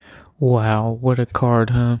Wow, what a card,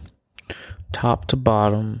 huh? Top to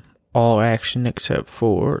bottom, all action except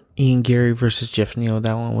for Ian Gary versus Jeff Neal.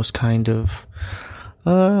 That one was kind of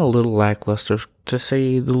a little lackluster, to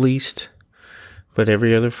say the least. But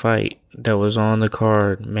every other fight that was on the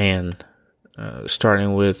card, man,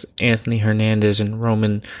 starting with Anthony Hernandez and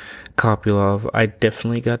Roman Kopylov, I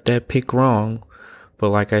definitely got that pick wrong. But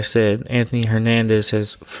like I said, Anthony Hernandez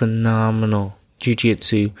has phenomenal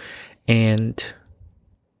jiu-jitsu, and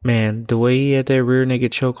man, the way he had that rear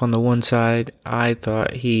naked choke on the one side, I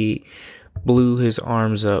thought he blew his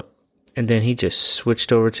arms up, and then he just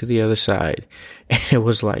switched over to the other side, and it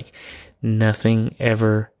was like nothing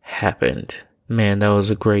ever happened. Man, that was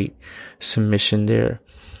a great submission there.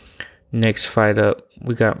 Next fight up,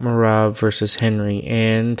 we got Merab versus Henry,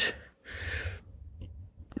 and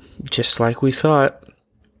just like we thought,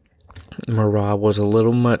 Merab was a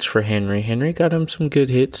little much for Henry. Henry got him some good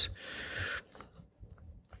hits,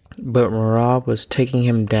 but Merab was taking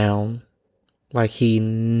him down like he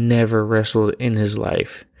never wrestled in his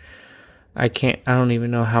life. I don't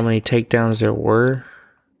even know how many takedowns there were.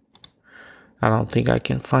 I don't think I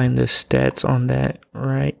can find the stats on that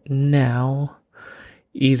right now.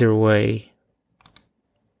 Either way,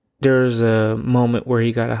 there was a moment where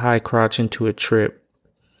he got a high crotch into a trip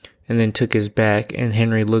and then took his back, and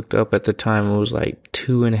Henry looked up at the time. It was like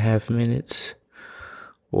 2.5 minutes.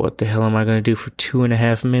 What the hell am I going to do for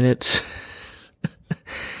 2.5 minutes?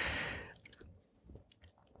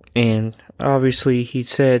 And obviously he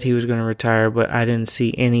said he was going to retire, but I didn't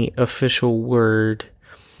see any official word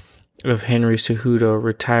of Henry Cejudo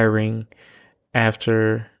retiring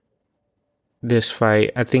after this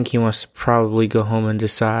fight. I think he wants to probably go home and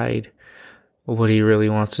decide what he really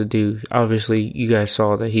wants to do. Obviously, you guys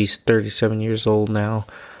saw that he's 37 years old now,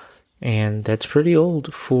 and that's pretty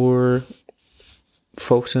old for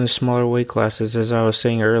folks in the smaller weight classes, as I was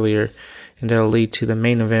saying earlier, and that'll lead to the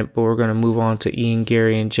main event. But we're going to move on to Ian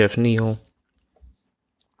Gary and Jeff Neal,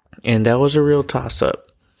 and that was a real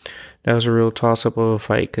toss-up. That was a real toss-up of a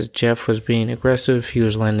fight because Jeff was being aggressive. He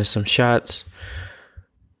was landing some shots.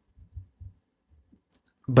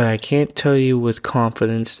 But I can't tell you with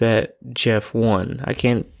confidence that Jeff won. I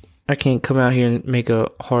can't come out here and make a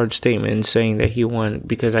hard statement saying that he won,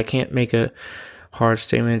 because I can't make a hard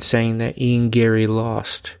statement saying that Ian Gary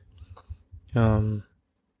lost. It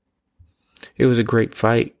was a great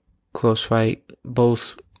fight, close fight.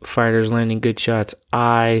 Both fighters landing good shots.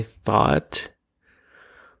 I thought,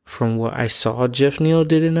 from what I saw, Jeff Neal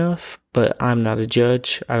did enough, but I'm not a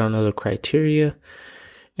judge. I don't know the criteria,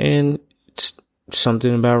 and it's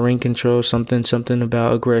something about ring control, something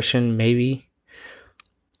about aggression, maybe.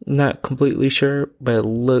 Not completely sure, but it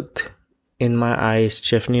looked, in my eyes,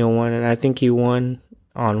 Jeff Neal won, and I think he won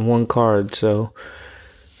on one card, so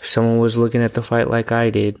someone was looking at the fight like I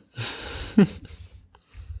did.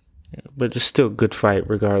 But it's still a good fight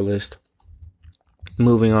regardless.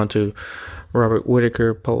 Moving on to Robert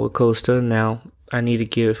Whittaker, Paulo Costa. Now, I need to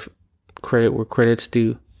give credit where credit's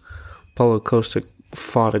due. Paulo Costa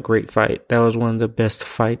fought a great fight. That was one of the best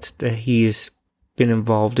fights that he's been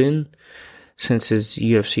involved in since his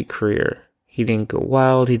UFC career. He didn't go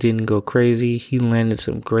wild. He didn't go crazy. He landed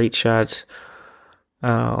some great shots.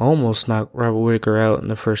 Almost knocked Robert Whittaker out in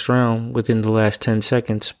the first round within the last 10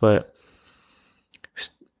 seconds, but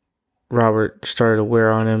Robert started to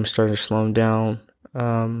wear on him, started to slow him down.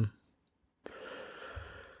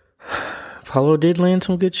 Paulo did land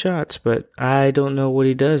some good shots, but I don't know what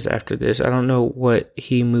he does after this. I don't know what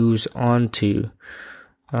he moves on to.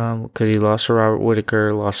 Because he lost to Robert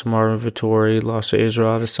Whittaker, lost to Marvin Vettori, lost to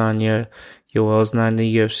Israel Adesanya. Yoel's not in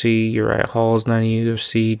the UFC. Uriah Hall's not in the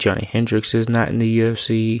UFC. Johnny Hendricks is not in the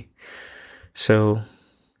UFC. So,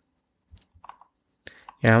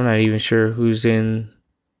 yeah, I'm not even sure who's in.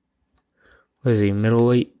 What is he,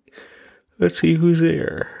 middleweight? Let's see who's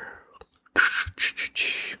there.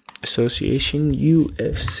 Association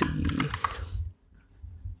UFC.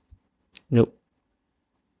 Nope.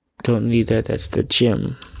 Don't need that. That's the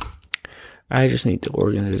gym. I just need the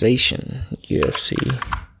organization. UFC.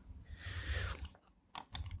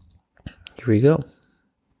 Here we go.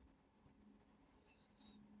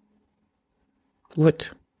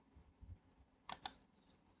 What?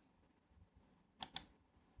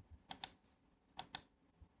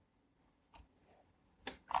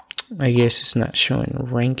 I guess it's not showing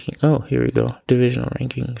ranking. Oh, here we go. Divisional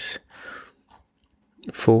rankings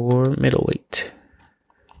for middleweight.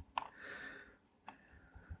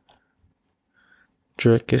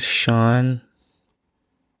 Drake is Sean.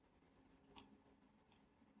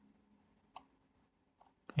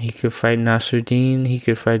 He could fight Nasruddin. He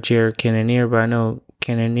could fight Jared Cannonier, but I know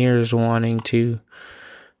Cannonier is wanting to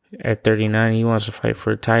At 39, he wants to fight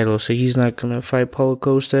for a title, so he's not going to fight Paulo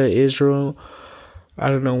Costa at Israel. I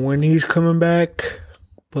don't know when he's coming back,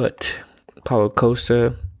 but Paulo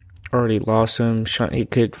Costa already lost him. He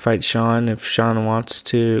could fight Sean if Sean wants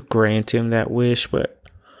to grant him that wish, but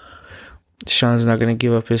Sean's not going to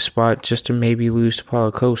give up his spot just to maybe lose to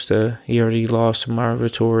Paulo Costa. He already lost to Marvin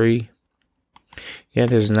Vettori. Yeah,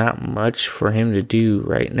 there's not much for him to do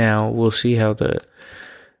right now. We'll see how the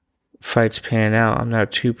fights pan out. I'm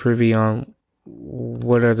not too privy on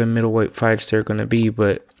what other middleweight fights they're going to be,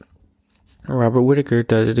 but Robert Whittaker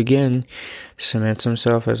does it again. Cements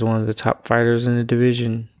himself as one of the top fighters in the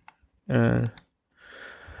division.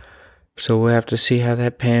 So we'll have to see how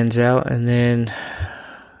that pans out. And then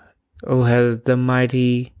we'll have the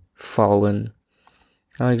mighty fallen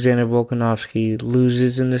Alexander Volkanovski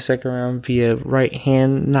loses in the second round via right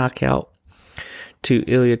hand knockout to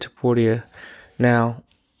Ilia Topuria. Now,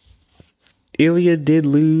 Ilia did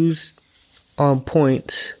lose on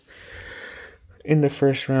points in the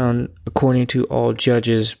first round, according to all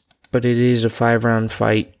judges, but it is a 5-round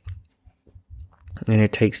fight, and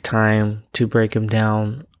it takes time to break him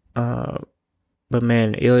down. But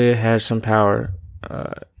man, Ilia has some power.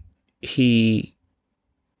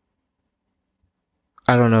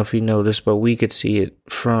 I don't know if you noticed, but we could see it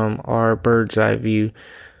from our bird's eye view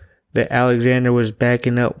that Alexander was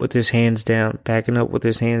backing up with his hands down,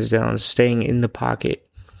 staying in the pocket.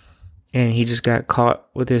 And he just got caught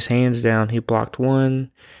with his hands down. He blocked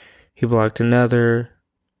one, he blocked another,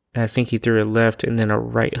 and I think he threw a left and then a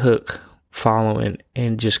right hook following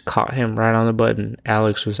and just caught him right on the button.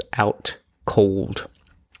 Alex was out cold.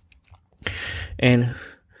 And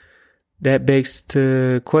that begs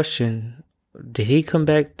the question, did he come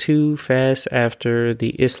back too fast after the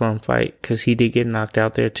Islam fight? Because he did get knocked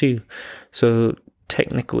out there too. So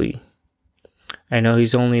technically, I know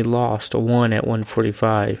he's only lost one at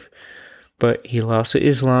 145, but he lost to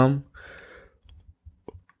Islam,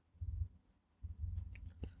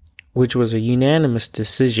 which was a unanimous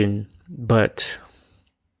decision, but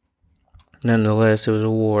nonetheless, it was a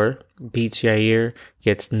war. Beats Yair,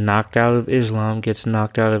 gets knocked out of Islam, gets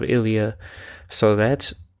knocked out of Ilia. So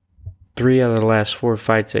that's 3 out of the last 4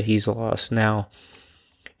 fights that he's lost. Now,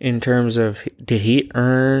 in terms of, did he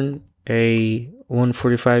earn a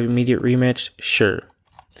 145 immediate rematch? Sure.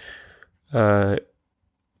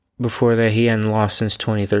 Before that, he hadn't lost since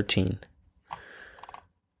 2013.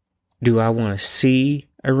 Do I want to see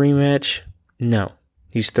a rematch? No.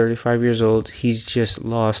 He's 35 years old. He's just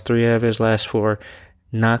lost 3 out of his last 4.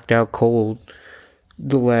 Knocked out cold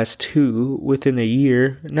the last 2 within a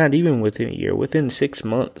year. Not even within a year. Within 6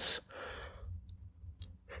 months.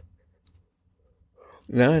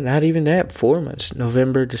 No, not even that. 4 months.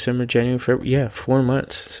 November, December, January, February. Yeah, 4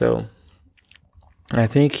 months. So I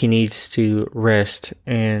think he needs to rest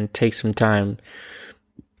and take some time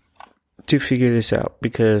to figure this out.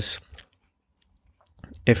 Because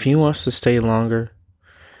if he wants to stay longer,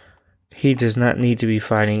 he does not need to be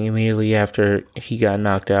fighting immediately after he got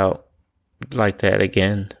knocked out like that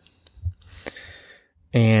again.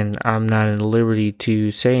 And I'm not in liberty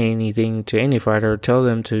to say anything to any fighter or tell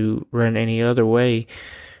them to run any other way.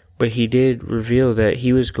 But he did reveal that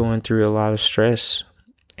he was going through a lot of stress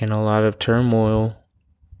and a lot of turmoil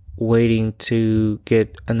waiting to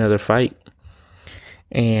get another fight.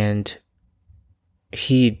 And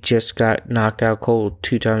he just got knocked out cold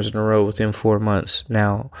 2 times in a row within 4 months.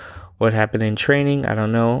 Now, what happened in training, I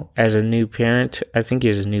don't know. As a new parent, I think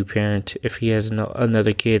he's a new parent. If he has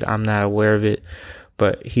another kid, I'm not aware of it.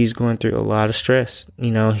 But he's going through a lot of stress. You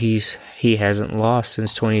know, he hasn't lost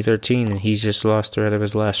since 2013, and he's just lost 3 out of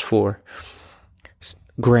his last 4.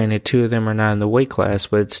 Granted, 2 of them are not in the weight class,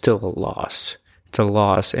 but it's still a loss. It's a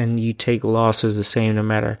loss, and you take losses the same no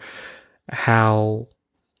matter how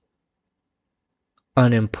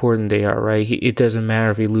unimportant they are, right? It doesn't matter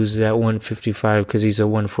if he loses at 155 because he's a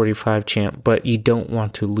 145 champ, but you don't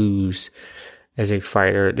want to lose as a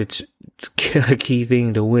fighter. It's a key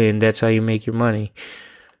thing to win. That's how you make your money.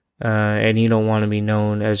 And you don't want to be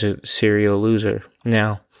known as a serial loser.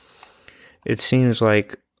 Now, it seems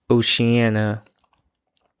like Oceania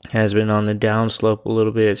has been on the downslope a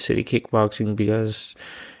little bit at City Kickboxing because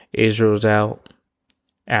Israel's out,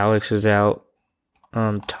 Alex is out,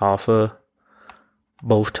 Tafa,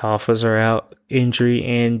 both Tafas are out. Injury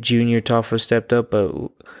and Junior Tafa stepped up, but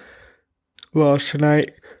lost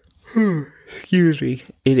tonight. Excuse me.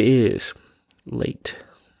 It is late.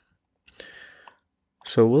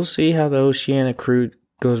 So we'll see how the Oceania crew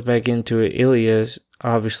goes back into it. Ilya's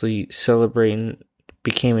obviously celebrating,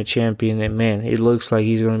 became a champion, and man, it looks like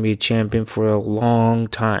he's going to be a champion for a long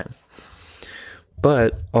time.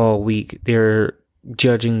 But all week, they're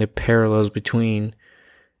judging the parallels between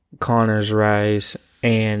Conor's rise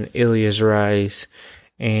and Ilya's rise.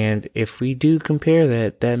 And if we do compare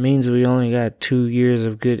that, that means we only got 2 years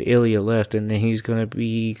of good Ilya left, and then he's going to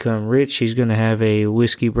become rich. He's going to have a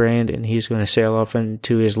whiskey brand, and he's going to sail off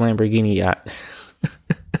into his Lamborghini yacht.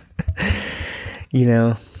 You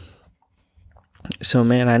know? So,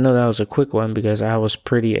 man, I know that was a quick one because I was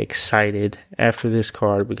pretty excited after this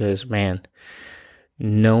card because, man,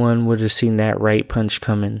 no one would have seen that right punch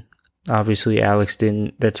coming. Obviously, Alex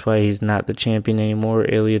didn't. That's why he's not the champion anymore.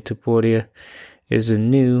 Ilya Topuria is a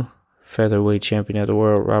new featherweight champion of the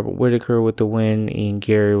world. Robert Whittaker with the win. Ian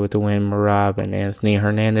Gary with the win. Merab and Anthony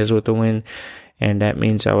Hernandez with the win. And that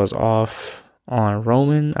means I was off on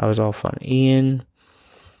Roman. I was off on Ian.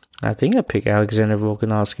 I think I picked Alexander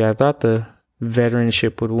Volkanovski. I thought the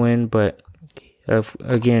veteranship would win, but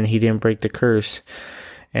again, he didn't break the curse.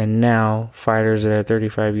 And now, fighters that are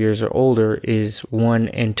 35 years or older is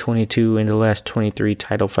 1-22 in the last 23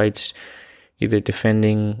 title fights, either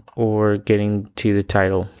defending or getting to the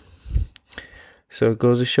title. So it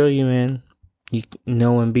goes to show you, man,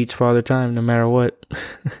 no one beats Father Time no matter what.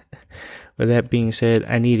 With that being said,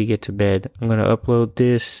 I need to get to bed. I'm going to upload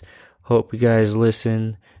this. Hope you guys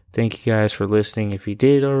listen. Thank you guys for listening if you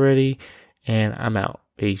did already. And I'm out.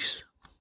 Peace.